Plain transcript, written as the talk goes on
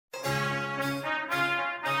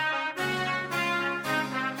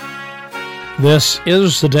This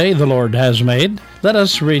is the day the Lord has made. Let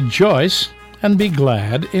us rejoice and be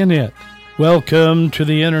glad in it. Welcome to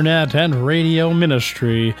the internet and radio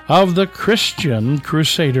ministry of the Christian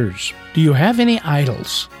Crusaders. Do you have any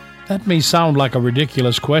idols? That may sound like a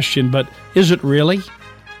ridiculous question, but is it really?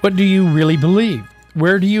 What do you really believe?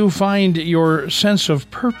 Where do you find your sense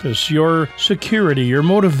of purpose, your security, your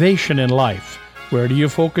motivation in life? Where do you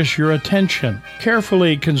focus your attention?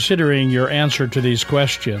 Carefully considering your answer to these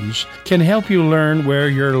questions can help you learn where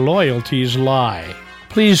your loyalties lie.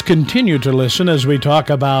 Please continue to listen as we talk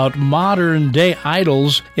about modern-day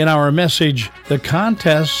idols in our message, The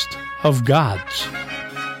Contest of Gods.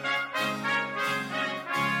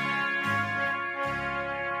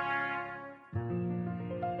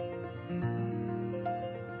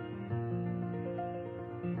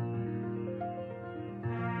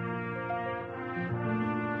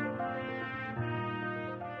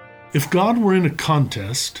 If God were in a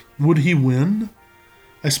contest, would he win?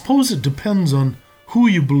 I suppose it depends on who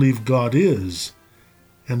you believe God is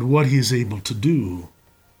and what he is able to do.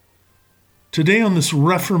 Today on this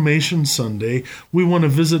Reformation Sunday, we want to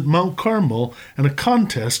visit Mount Carmel and a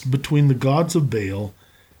contest between the gods of Baal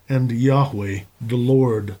and Yahweh, the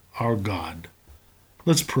Lord our God.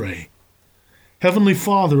 Let's pray. Heavenly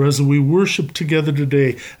Father, as we worship together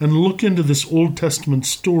today and look into this Old Testament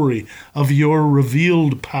story of your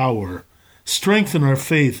revealed power, strengthen our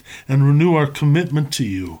faith and renew our commitment to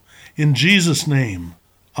you. In Jesus' name,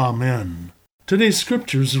 Amen. Today's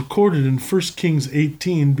scripture is recorded in 1 Kings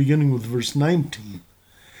 18, beginning with verse 19.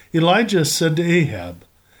 Elijah said to Ahab,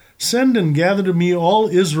 "Send and gather to me all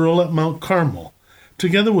Israel at Mount Carmel,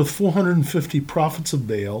 together with 450 prophets of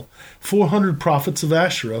Baal, 400 prophets of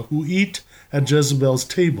Asherah who eat at Jezebel's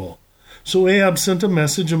table." So Ahab sent a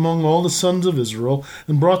message among all the sons of Israel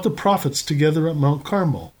and brought the prophets together at Mount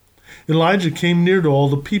Carmel. Elijah came near to all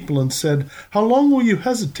the people and said, "How long will you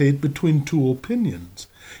hesitate between two opinions?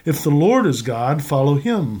 If the Lord is God, follow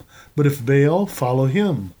him, but if Baal, follow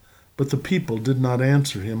him." But the people did not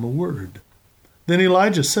answer him a word. Then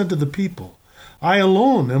Elijah said to the people, "I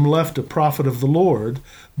alone am left a prophet of the Lord,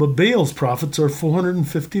 but Baal's prophets are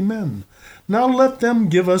 450 men. Now let them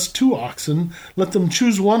give us 2 oxen. Let them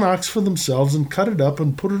choose 1 ox for themselves and cut it up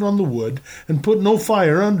and put it on the wood and put no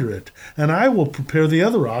fire under it. And I will prepare the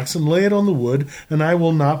other ox and lay it on the wood, and I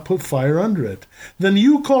will not put fire under it. Then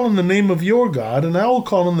you call on the name of your God, and I will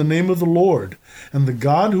call on the name of the Lord. And the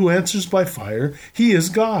God who answers by fire, he is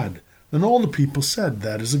God." And all the people said,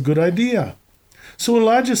 "That is a good idea." So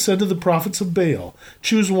Elijah said to the prophets of Baal,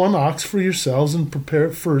 "Choose 1 ox for yourselves and prepare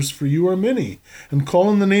it first, for you are many, and call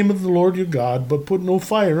on the name of the Lord your God, but put no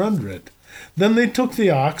fire under it." Then they took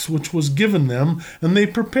the ox which was given them, and they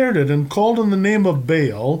prepared it, and called on the name of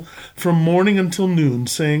Baal from morning until noon,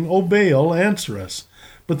 saying, "O Baal, answer us."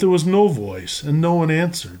 But there was no voice, and no one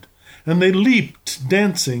answered. And they leaped,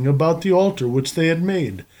 dancing, about the altar which they had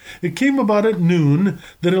made. It came about at noon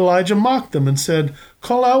that Elijah mocked them and said,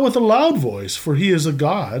 "Call out with a loud voice, for he is a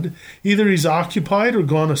god. Either he's occupied or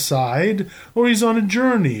gone aside, or he's on a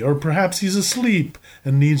journey, or perhaps he's asleep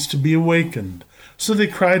and needs to be awakened." So they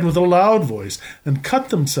cried with a loud voice and cut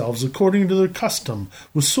themselves according to their custom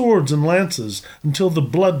with swords and lances until the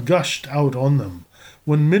blood gushed out on them.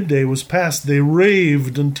 When midday was past, they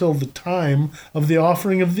raved until the time of the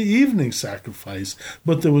offering of the evening sacrifice,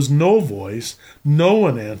 but there was no voice, no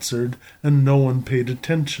one answered, and no one paid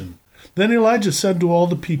attention. Then Elijah said to all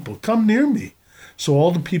the people, "Come near me." So all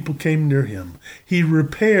the people came near him. He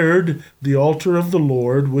repaired the altar of the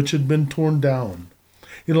Lord, which had been torn down.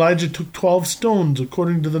 Elijah took 12 stones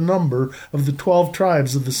according to the number of the 12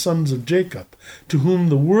 tribes of the sons of Jacob, to whom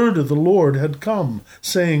the word of the Lord had come,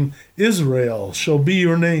 saying, "Israel shall be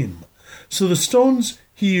your name." So the stones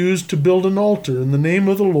he used to build an altar in the name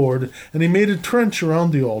of the Lord, and he made a trench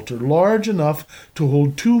around the altar, large enough to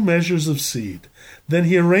hold 2 measures of seed. Then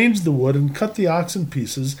he arranged the wood and cut the ox in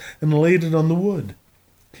pieces and laid it on the wood.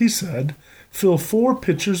 He said, "Fill 4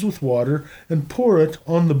 pitchers with water and pour it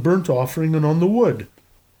on the burnt offering and on the wood."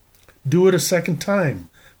 "Do it a second time."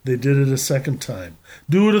 They did it a second time.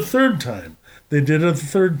 "Do it a third time." They did it a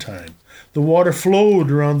third time. The water flowed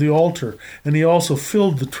around the altar, and he also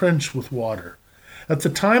filled the trench with water. At the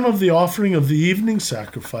time of the offering of the evening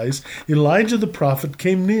sacrifice, Elijah the prophet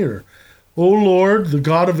came near. "O Lord, the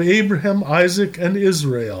God of Abraham, Isaac, and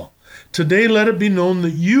Israel, today let it be known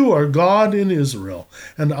that you are God in Israel,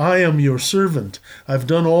 and I am your servant. I've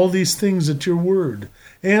done all these things at your word.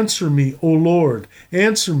 Answer me, O Lord,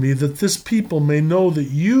 answer me, that this people may know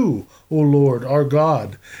that you, O Lord, are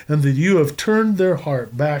God, and that you have turned their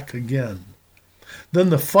heart back again." Then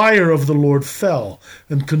the fire of the Lord fell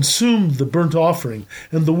and consumed the burnt offering,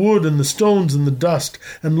 and the wood and the stones and the dust,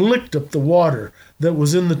 and licked up the water that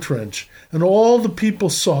was in the trench. And all the people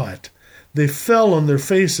saw it. They fell on their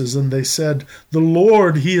faces, and they said, "The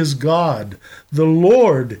Lord, He is God. The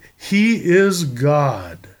Lord, He is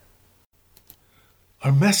God."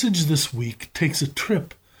 Our message this week takes a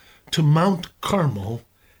trip to Mount Carmel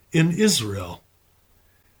in Israel,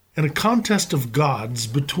 and a contest of gods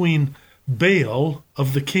between Baal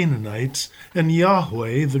of the Canaanites and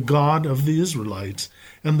Yahweh, the God of the Israelites,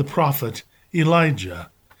 and the prophet Elijah.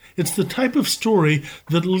 It's the type of story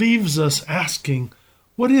that leaves us asking,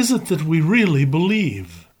 what is it that we really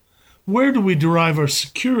believe? Where do we derive our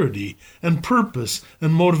security and purpose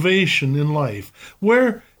and motivation in life?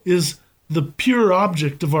 Where is the pure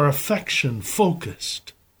object of our affection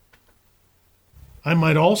focused? I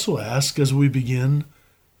might also ask as we begin,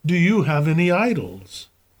 do you have any idols?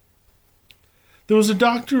 There was a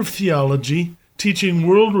doctor of theology teaching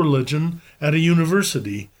world religion at a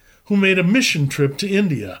university who made a mission trip to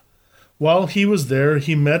India. While he was there,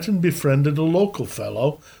 he met and befriended a local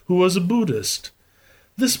fellow who was a Buddhist.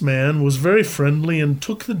 This man was very friendly and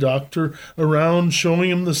took the doctor around,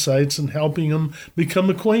 showing him the sights and helping him become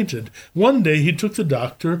acquainted. One day he took the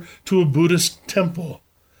doctor to a Buddhist temple.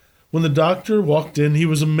 When the doctor walked in, he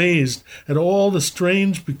was amazed at all the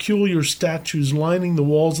strange, peculiar statues lining the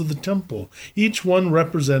walls of the temple, each one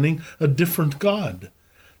representing a different god.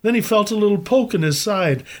 Then he felt a little poke in his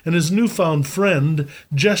side, and his newfound friend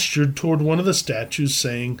gestured toward one of the statues,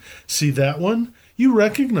 saying, "See that one? You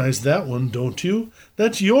recognize that one, don't you?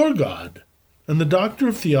 That's your God." And the doctor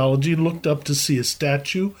of theology looked up to see a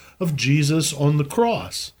statue of Jesus on the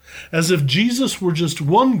cross, as if Jesus were just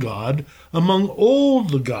one God among all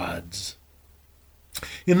the gods.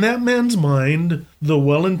 In that man's mind, though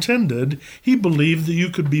well-intended, he believed that you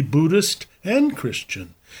could be Buddhist and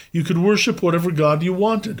Christian. You could worship whatever God you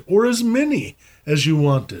wanted, or as many as you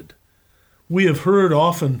wanted. We have heard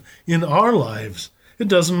often in our lives, it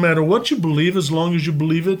doesn't matter what you believe as long as you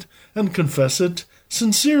believe it and confess it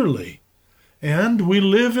sincerely. And we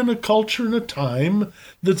live in a culture and a time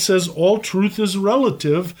that says all truth is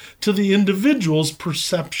relative to the individual's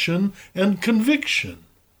perception and conviction.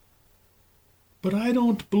 But I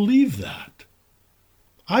don't believe that.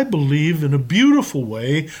 I believe in a beautiful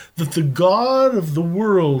way that the God of the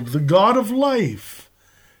world, the God of life,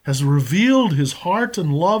 has revealed His heart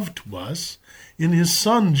and love to us in His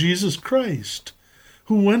Son, Jesus Christ,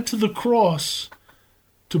 who went to the cross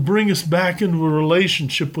to bring us back into a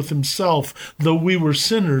relationship with Himself, though we were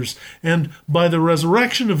sinners, and by the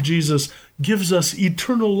resurrection of Jesus gives us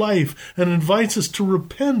eternal life and invites us to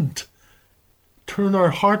repent, turn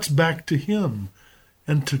our hearts back to Him,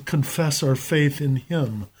 and to confess our faith in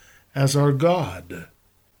Him as our God.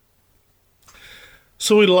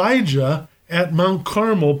 So Elijah at Mount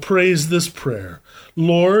Carmel prays this prayer,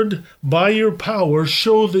 "Lord, by your power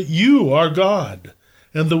show that you are God,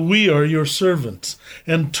 and that we are your servants,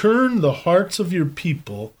 and turn the hearts of your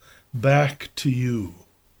people back to you."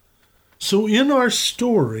 So in our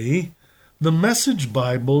story, the Message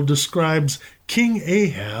Bible describes King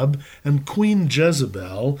Ahab and Queen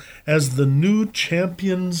Jezebel as the new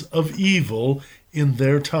champions of evil in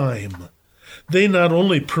their time. They not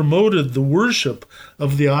only promoted the worship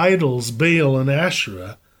of the idols Baal and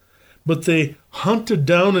Asherah, but they hunted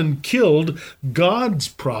down and killed God's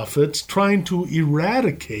prophets, trying to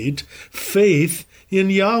eradicate faith in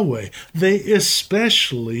Yahweh. They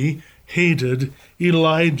especially hated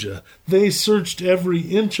Elijah. They searched every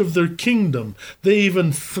inch of their kingdom. They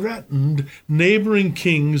even threatened neighboring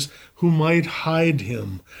kings who might hide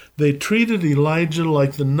him. They treated Elijah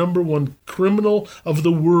like the number one criminal of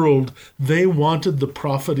the world. They wanted the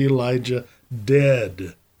prophet Elijah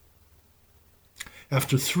dead.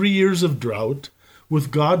 After 3 years of drought,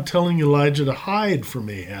 with God telling Elijah to hide from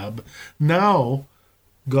Ahab, now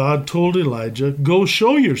God told Elijah, "Go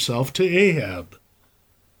show yourself to Ahab."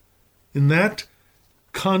 In that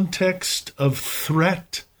context of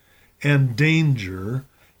threat and danger,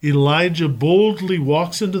 Elijah boldly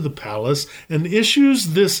walks into the palace and issues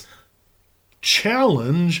this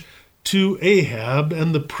challenge to Ahab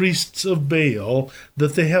and the priests of Baal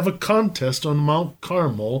that they have a contest on Mount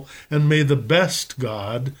Carmel, and may the best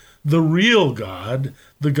God, the real God,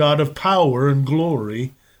 the God of power and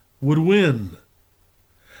glory, would win.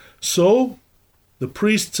 So the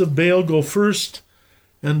priests of Baal go first,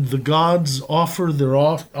 and the gods offer their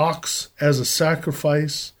ox as a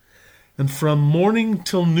sacrifice. And from morning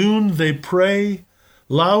till noon they pray.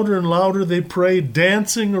 Louder and louder they pray,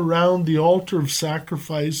 dancing around the altar of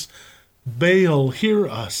sacrifice. "Baal, hear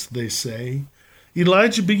us," they say.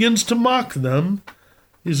 Elijah begins to mock them,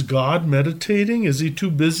 Is God meditating? Is he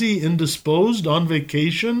too busy, indisposed, on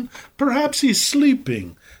vacation? Perhaps he's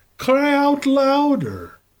sleeping. Cry out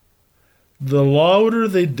louder. The louder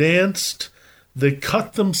they danced, they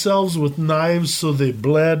cut themselves with knives so they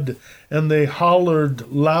bled, and they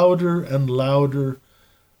hollered louder and louder,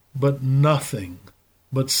 but nothing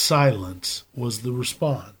but silence was the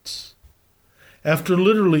response. After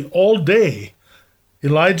literally all day,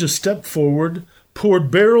 Elijah stepped forward,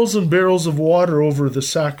 poured barrels and barrels of water over the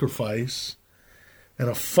sacrifice, and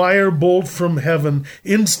a fire bolt from heaven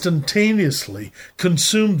instantaneously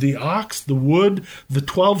consumed the ox, the wood, the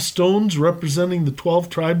 12 stones representing the 12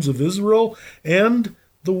 tribes of Israel, and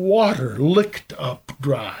the water licked up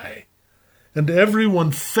dry. And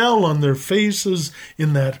everyone fell on their faces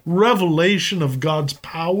in that revelation of God's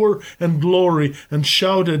power and glory and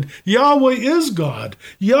shouted, "Yahweh is God!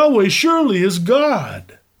 Yahweh surely is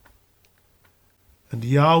God!" And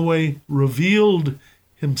Yahweh revealed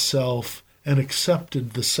himself and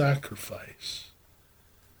accepted the sacrifice.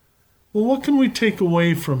 Well, what can we take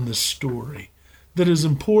away from this story that is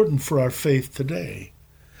important for our faith today?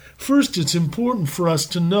 First, it's important for us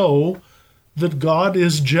to know that God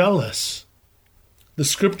is jealous. The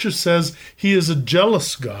scripture says he is a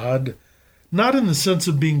jealous God, not in the sense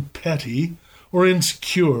of being petty or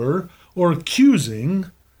insecure or accusing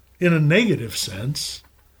in a negative sense,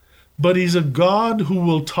 but he's a God who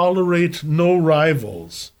will tolerate no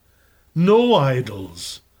rivals, no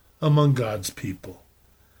idols among God's people.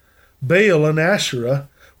 Baal and Asherah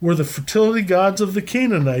were the fertility gods of the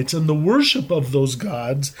Canaanites, and the worship of those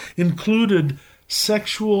gods included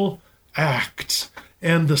sexual acts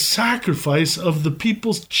and the sacrifice of the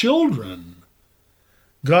people's children.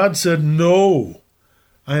 God said, "No,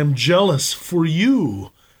 I am jealous for you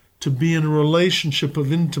to be in a relationship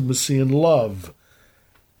of intimacy and love.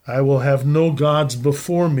 I will have no gods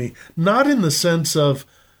before me." Not in the sense of,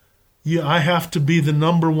 I have to be the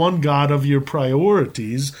number one God of your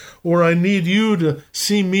priorities, or I need you to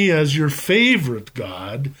see me as your favorite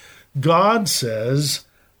God. God says,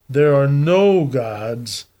 there are no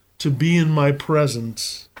gods to be in my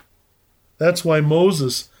presence. That's why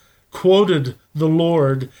Moses quoted the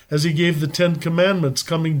Lord as he gave the 10 Commandments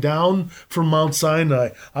coming down from Mount Sinai.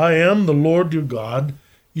 "I am the Lord your God.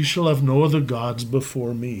 You shall have no other gods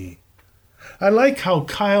before me." I like how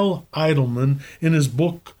Kyle Idleman, in his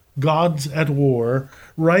book Gods at War,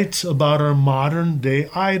 writes about our modern-day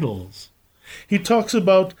idols. He talks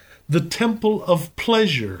about the temple of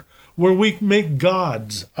pleasure, where we make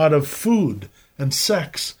gods out of food and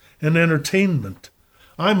sex and entertainment.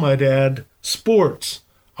 I might add sports,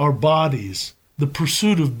 our bodies, the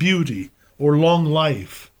pursuit of beauty, or long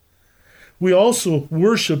life. We also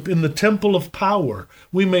worship in the temple of power.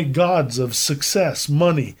 We make gods of success,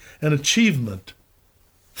 money, and achievement,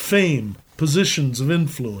 fame, positions of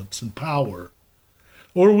influence and power.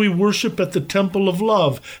 Or we worship at the temple of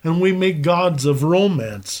love, and we make gods of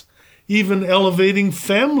romance, even elevating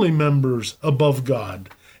family members above God.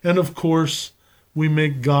 And of course, we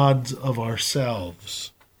make gods of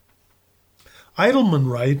ourselves. Idleman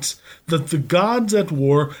writes that the gods at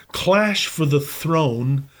war clash for the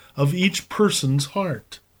throne of each person's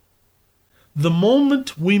heart. The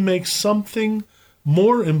moment we make something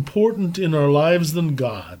more important in our lives than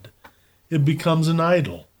God, it becomes an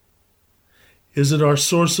idol. Is it our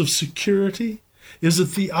source of security? Is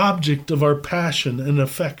it the object of our passion and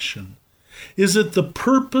affection? Is it the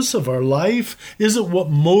purpose of our life? Is it what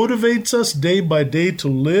motivates us day by day to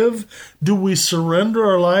live? Do we surrender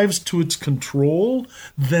our lives to its control?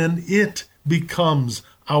 Then it becomes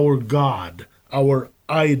our God, our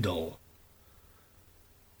idol.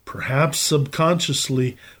 Perhaps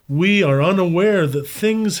subconsciously, we are unaware that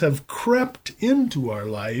things have crept into our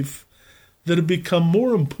life that have become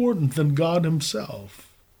more important than God himself.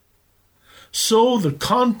 So the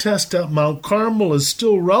contest at Mount Carmel is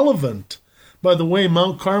still relevant. By the way,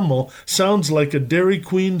 Mount Carmel sounds like a Dairy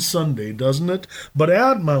Queen sundae, doesn't it? But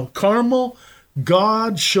at Mount Carmel,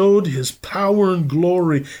 God showed his power and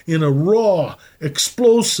glory in a raw,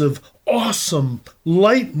 explosive, awesome,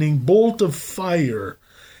 lightning bolt of fire.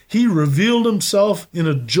 He revealed himself in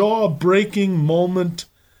a jaw-breaking moment,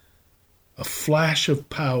 a flash of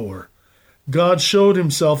power. God showed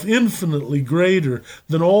himself infinitely greater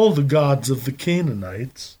than all the gods of the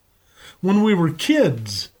Canaanites. When we were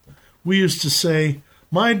kids, we used to say,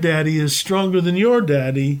 "My daddy is stronger than your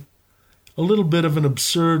daddy." A little bit of an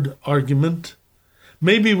absurd argument.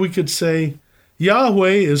 Maybe we could say,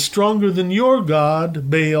 "Yahweh is stronger than your God,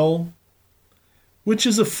 Baal," which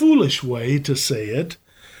is a foolish way to say it,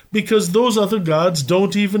 because those other gods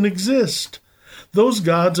don't even exist. Those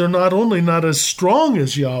gods are not only not as strong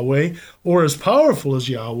as Yahweh or as powerful as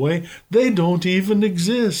Yahweh, they don't even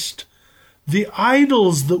exist. The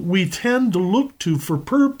idols that we tend to look to for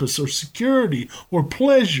purpose or security or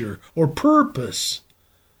pleasure or purpose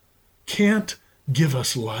can't give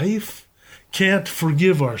us life, can't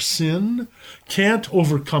forgive our sin, can't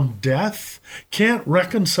overcome death, can't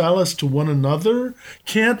reconcile us to one another,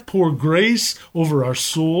 can't pour grace over our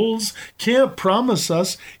souls, can't promise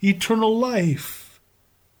us eternal life.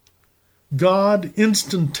 God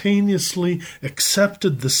instantaneously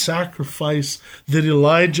accepted the sacrifice that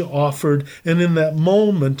Elijah offered, and in that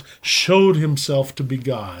moment showed himself to be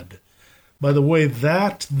God. By the way,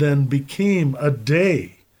 that then became a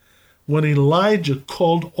day when Elijah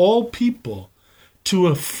called all people to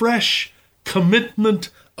a fresh commitment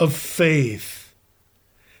of faith.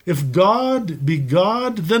 If God be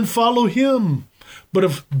God, then follow him. But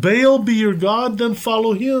if Baal be your God, then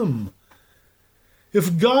follow him.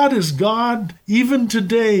 If God is God, even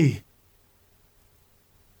today,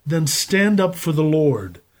 then stand up for the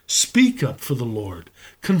Lord. Speak up for the Lord.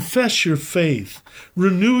 Confess your faith.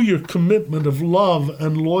 Renew your commitment of love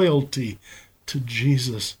and loyalty to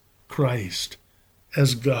Jesus Christ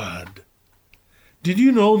as God. Did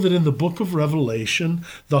you know that in the book of Revelation,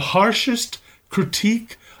 the harshest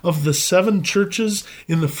critique of the 7 churches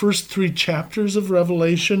in the first 3 chapters of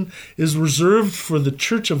Revelation is reserved for the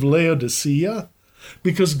church of Laodicea?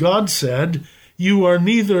 Because God said, "You are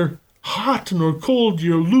neither hot nor cold,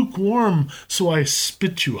 you're lukewarm, so I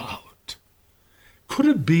spit you out." Could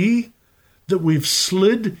it be that we've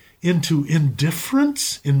slid into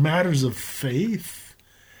indifference in matters of faith,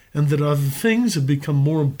 and that other things have become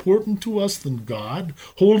more important to us than God,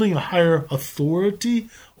 holding a higher authority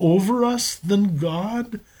over us than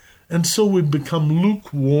God, and so we've become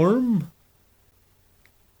lukewarm?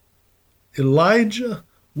 Elijah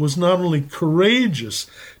was not only courageous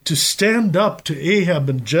to stand up to Ahab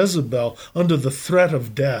and Jezebel under the threat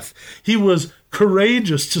of death, he was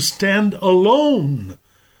courageous to stand alone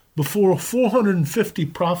before 450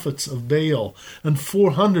 prophets of Baal and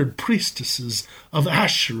 400 priestesses of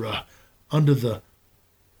Asherah under the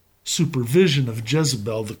supervision of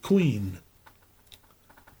Jezebel, the queen.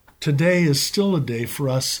 Today is still a day for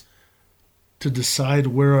us to decide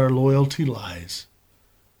where our loyalty lies.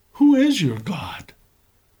 Who is your God?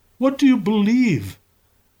 What do you believe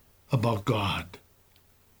about God?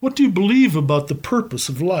 What do you believe about the purpose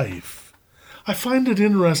of life? I find it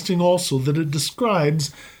interesting also that it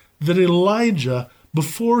describes that Elijah,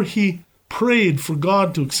 before he prayed for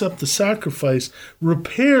God to accept the sacrifice,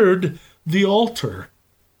 repaired the altar.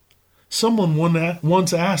 Someone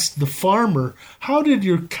once asked the farmer, "How did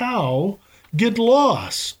your cow get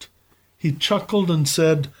lost?" He chuckled and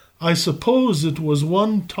said, "I suppose it was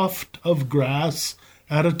one tuft of grass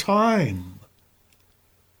at a time."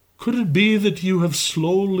 Could it be that you have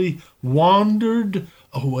slowly wandered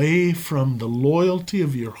away from the loyalty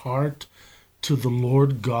of your heart to the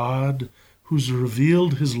Lord God, who's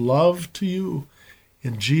revealed his love to you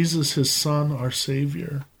in Jesus, his Son, our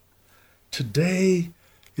Savior? Today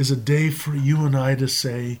is a day for you and I to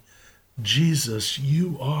say, "Jesus,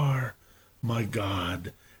 you are my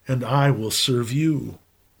God, and I will serve you."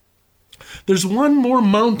 There's one more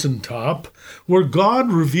mountaintop where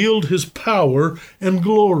God revealed his power and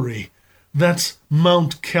glory. That's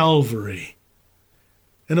Mount Calvary.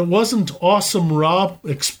 And it wasn't awesome, raw,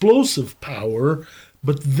 explosive power,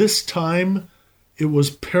 but this time it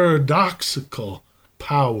was paradoxical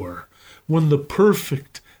power when the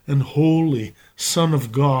perfect and holy Son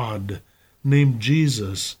of God, named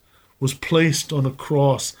Jesus, was placed on a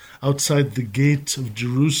cross outside the gates of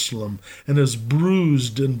Jerusalem, and his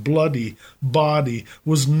bruised and bloody body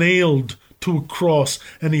was nailed to a cross,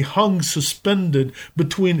 and he hung suspended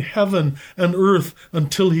between heaven and earth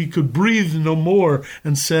until he could breathe no more,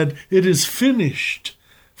 and said, "It is finished.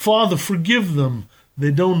 Father, forgive them. They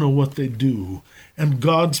don't know what they do." And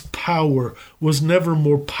God's power was never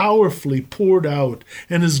more powerfully poured out,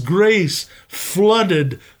 and his grace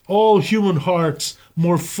flooded all human hearts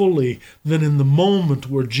more fully than in the moment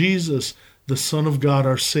where Jesus, the Son of God,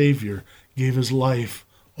 our Savior, gave his life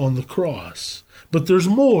on the cross. But there's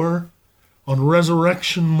more. On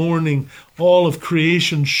resurrection morning, all of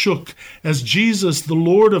creation shook as Jesus, the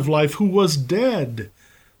Lord of life, who was dead,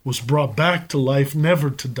 was brought back to life, never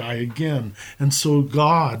to die again. And so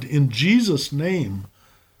God, in Jesus' name,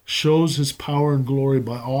 shows his power and glory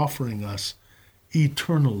by offering us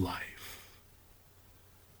eternal life.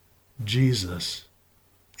 Jesus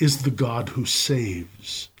is the God who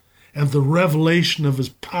saves, and the revelation of his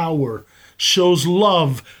power shows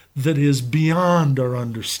love that is beyond our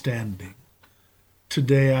understanding.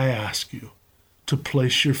 Today I ask you, to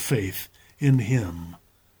place your faith in Him.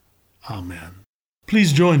 Amen.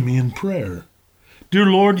 Please join me in prayer. Dear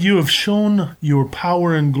Lord, you have shown your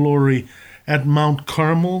power and glory at Mount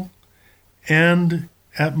Carmel and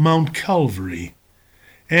at Mount Calvary,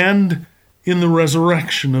 and in the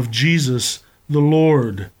resurrection of Jesus the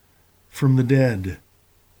Lord from the dead.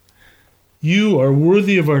 You are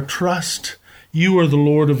worthy of our trust. You are the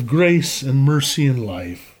Lord of grace and mercy and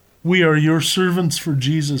life. We are your servants for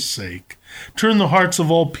Jesus' sake. Turn the hearts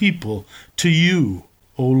of all people to you,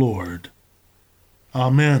 O Lord.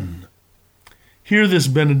 Amen. Hear this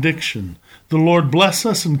benediction. The Lord bless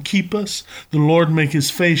us and keep us. The Lord make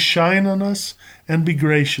his face shine on us and be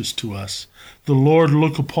gracious to us. The Lord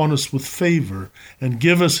look upon us with favor and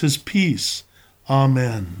give us his peace.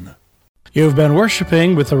 Amen. You've been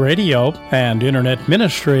worshiping with the radio and internet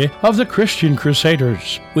ministry of the Christian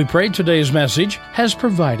Crusaders. We pray today's message has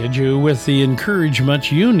provided you with the encouragement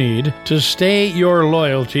you need to stay your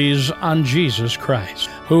loyalties on Jesus Christ,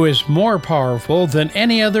 who is more powerful than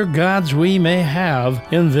any other gods we may have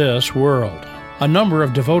in this world. A number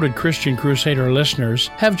of devoted Christian Crusader listeners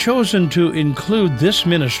have chosen to include this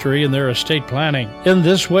ministry in their estate planning. In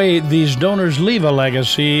this way, these donors leave a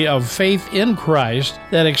legacy of faith in Christ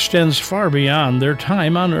that extends far beyond their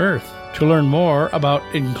time on earth. To learn more about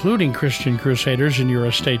including Christian Crusaders in your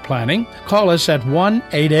estate planning, call us at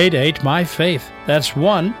 1-888-MY-FAITH. That's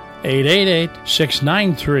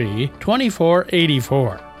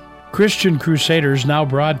 1-888-693-2484. Christian Crusaders now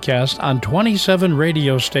broadcast on 27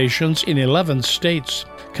 radio stations in 11 states.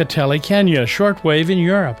 Kateli, Kenya, shortwave in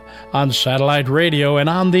Europe, on satellite radio and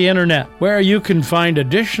on the internet, where you can find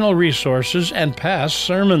additional resources and past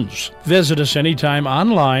sermons. Visit us anytime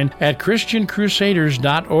online at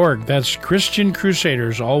ChristianCrusaders.org. That's Christian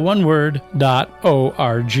Crusaders, all one word,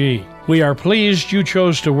 .org. We are pleased you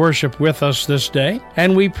chose to worship with us this day,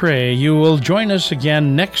 and we pray you will join us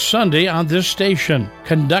again next Sunday on this station.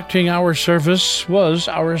 Conducting our service was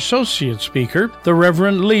our associate speaker, the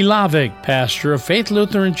Reverend Lee Laaveg, pastor of Faith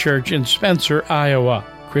Lutheran Church in Spencer, Iowa.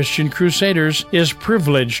 Christian Crusaders is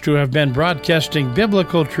privileged to have been broadcasting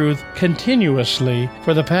biblical truth continuously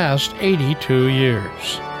for the past 82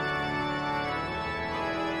 years.